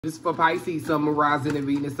This is for Pisces, Sun, Moon, Rising, and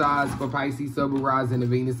Venus signs. For Pisces, Sun, Moon, Rising, and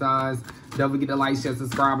Venus signs. Don't forget to like, share,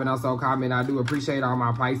 subscribe, and also comment. I do appreciate all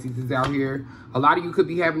my Pisces out here. A lot of you could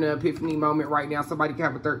be having an epiphany moment right now. Somebody could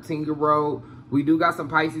have a 13-year-old. We do got some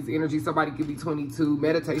Pisces energy. Somebody could be 22.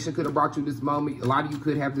 Meditation could have brought you this moment. A lot of you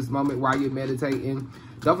could have this moment while you're meditating.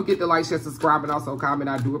 Don't forget to like, share, subscribe, and also comment.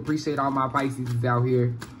 I do appreciate all my Pisces out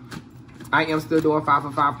here. I am still doing 5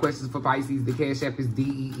 for 5 questions for Pisces. The Cash App is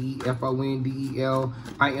DEEFONDEL.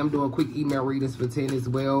 I am doing quick email readings for 10 as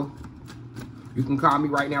well. You can call me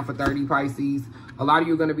right now for 30 Pisces. A lot of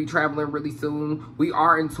you are going to be traveling really soon. We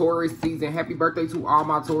are in Taurus season. Happy birthday to all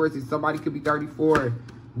my Tauruses. Somebody could be 34.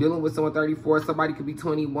 Dealing with someone 34. Somebody could be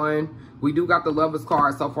 21. We do got the Lovers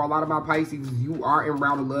card. So for a lot of my Pisces, you are en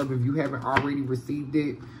route to love if you haven't already received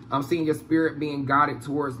it. I'm seeing your spirit being guided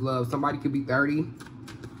towards love. Somebody could be 30.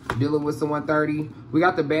 Dealing with someone 30. We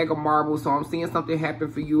got the bag of marbles, so I'm seeing something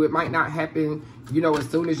happen for you. It might not happen, you know, as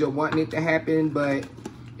soon as you're wanting it to happen, but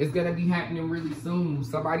it's going to be happening really soon.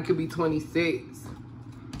 Somebody could be 26.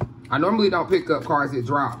 I normally don't pick up cards that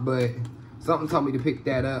drop, but something told me to pick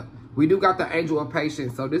that up. We do got the Angel of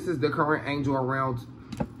Patience, so this is the current angel around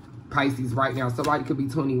Pisces right now. Somebody could be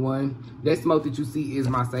 21. That smoke that you see is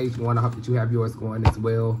my sage one. I hope that you have yours going as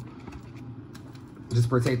well. Just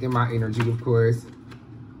protecting my energy, of course.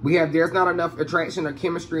 We have, there's not enough attraction or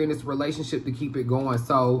chemistry in this relationship to keep it going.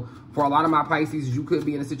 So for a lot of my Pisces, you could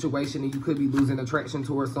be in a situation and you could be losing attraction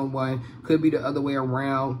towards someone. Could be the other way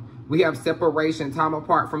around. We have separation, time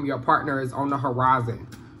apart from your partner is on the horizon.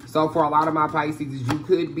 So for a lot of my Pisces, you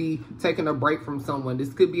could be taking a break from someone.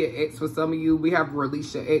 This could be an ex for some of you. We have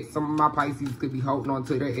released your ex. Some of my Pisces could be holding on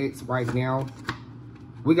to their ex right now.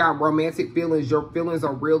 We got romantic feelings. Your feelings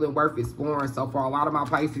are real and worth exploring. So for a lot of my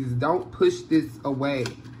Pisces, don't push this away.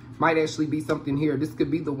 Might actually be something here. This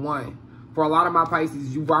could be the one. For a lot of my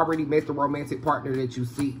Pisces, you've already met the romantic partner that you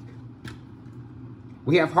seek.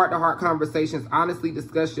 We have heart-to-heart conversations. Honestly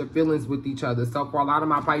discuss your feelings with each other. So for a lot of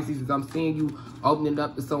my Pisces, I'm seeing you opening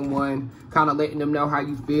up to someone, kind of letting them know how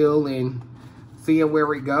you feel and seeing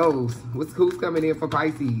where it goes. Who's coming in for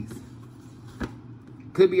Pisces?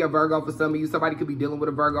 Could be a Virgo for some of you. Somebody could be dealing with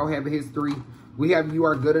a Virgo, have a history. We have you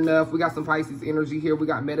are good enough. We got some Pisces energy here. We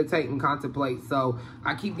got meditate and contemplate. So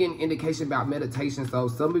I keep getting indication about meditation. So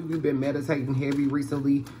some of you have been meditating heavy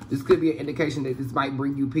recently. This could be an indication that this might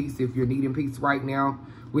bring you peace if you're needing peace right now.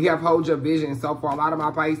 We have hold your vision. So for a lot of my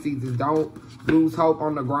Pisces, is don't lose hope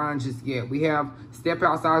on the grind just yet. We have step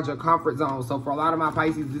outside your comfort zone. So for a lot of my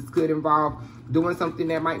Pisces, this could involve doing something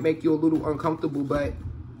that might make you a little uncomfortable, but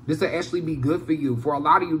this will actually be good for you. For a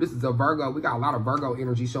lot of you, this is a Virgo. We got a lot of Virgo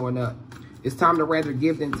energy showing up. It's time to rather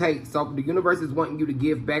give than take. So the universe is wanting you to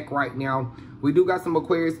give back right now. We do got some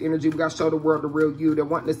Aquarius energy. We got show the world the real you. They're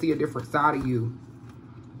wanting to see a different side of you.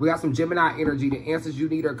 We got some Gemini energy. The answers you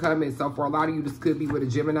need are coming. So for a lot of you, this could be with a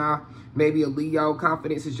Gemini, maybe a Leo.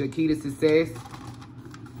 Confidence is your key to success.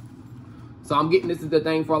 So I'm getting this is the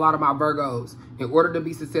thing for a lot of my Virgos. In order to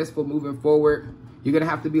be successful moving forward, you're going to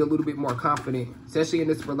have to be a little bit more confident, especially in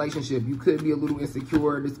this relationship. You could be a little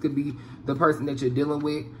insecure. This could be the person that you're dealing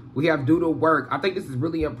with. We have do the work. I think this is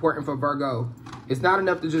really important for Virgo. It's not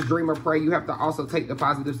enough to just dream or pray. You have to also take the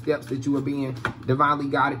positive steps that you are being divinely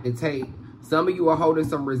guided to take. Some of you are holding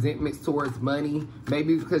some resentments towards money,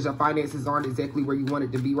 maybe because your finances aren't exactly where you want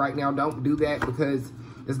it to be right now. Don't do that because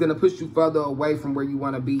it's going to push you further away from where you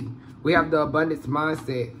want to be. We have the abundance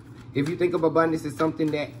mindset. If you think of abundance as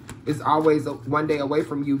something that is always one day away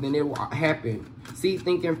from you, then it will happen. See,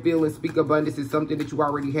 think, and feel, and speak abundance is something that you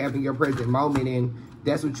already have in your present moment, and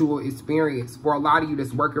that's what you will experience. For a lot of you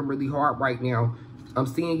that's working really hard right now, I'm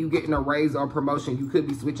seeing you getting a raise or promotion. You could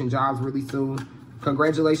be switching jobs really soon.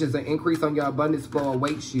 Congratulations, an increase on your abundance flow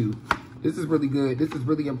awaits you. This is really good. This is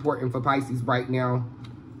really important for Pisces right now.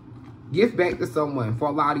 Give back to someone. For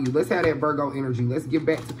a lot of you, let's have that Virgo energy. Let's give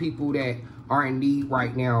back to people that are in need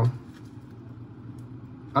right now.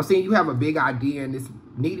 I'm seeing you have a big idea and it's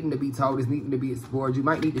needing to be told, it's needing to be explored. You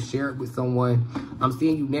might need to share it with someone. I'm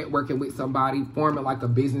seeing you networking with somebody, forming like a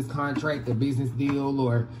business contract, a business deal,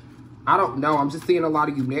 or I don't know. I'm just seeing a lot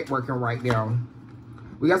of you networking right now.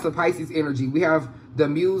 We got some Pisces energy. We have the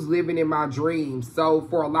muse living in my dreams. So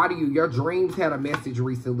for a lot of you, your dreams had a message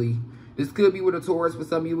recently. This could be with a Taurus for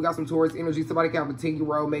some of you. We got some Taurus energy. Somebody can have a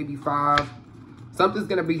 10-year-old, maybe 5. Something's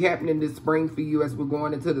going to be happening this spring for you as we're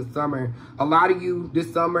going into the summer. A lot of you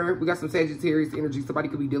this summer, we got some Sagittarius energy. Somebody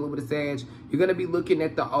could be dealing with a Sag. You're going to be looking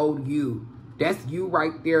at the old you. That's you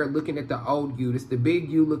right there looking at the old you. It's the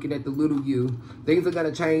big you looking at the little you. Things are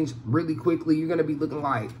going to change really quickly. You're going to be looking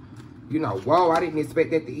like, you know, whoa, I didn't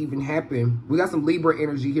expect that to even happen. We got some Libra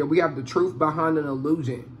energy here. We have the truth behind an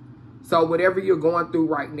illusion. So whatever you're going through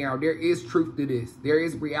right now, there is truth to this. There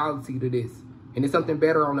is reality to this. And there's something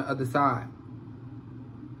better on the other side.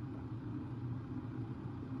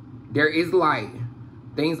 There is light.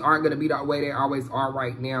 Things aren't going to be the way they always are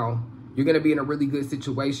right now. You're going to be in a really good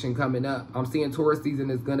situation coming up. I'm seeing Taurus season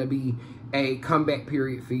is going to be a comeback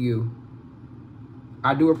period for you.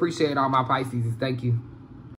 I do appreciate all my Pisces. Thank you.